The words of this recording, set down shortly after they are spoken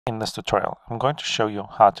In this tutorial, I'm going to show you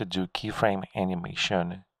how to do keyframe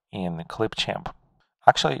animation in Clipchamp.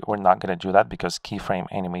 Actually, we're not going to do that because keyframe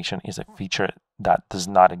animation is a feature that does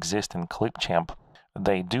not exist in Clipchamp.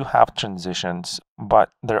 They do have transitions,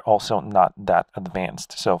 but they're also not that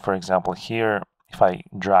advanced. So for example, here, if I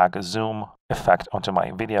drag a zoom effect onto my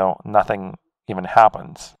video, nothing even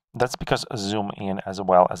happens. That's because zoom in as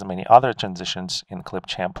well as many other transitions in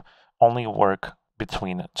Clipchamp only work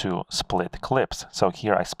between two split clips. So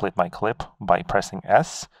here I split my clip by pressing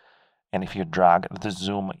S, and if you drag the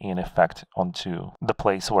zoom in effect onto the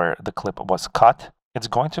place where the clip was cut, it's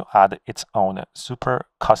going to add its own super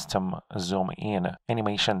custom zoom in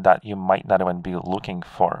animation that you might not even be looking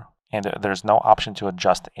for. And there's no option to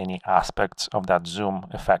adjust any aspects of that zoom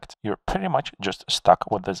effect. You're pretty much just stuck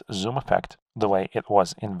with this zoom effect the way it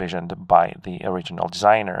was envisioned by the original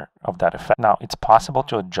designer of that effect. Now, it's possible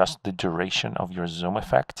to adjust the duration of your zoom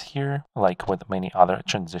effect here, like with many other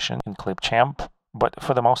transitions in Clipchamp, but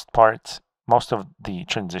for the most part, most of the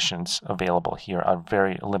transitions available here are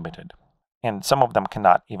very limited. And some of them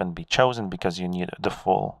cannot even be chosen because you need the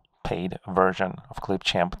full paid version of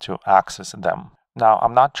Clipchamp to access them. Now,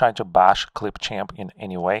 I'm not trying to bash Clipchamp in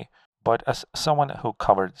any way, but as someone who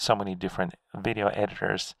covered so many different video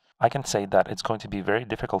editors, I can say that it's going to be very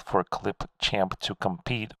difficult for Clipchamp to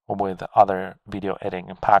compete with other video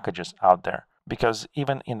editing packages out there. Because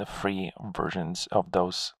even in the free versions of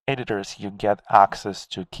those editors, you get access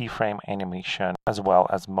to keyframe animation as well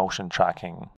as motion tracking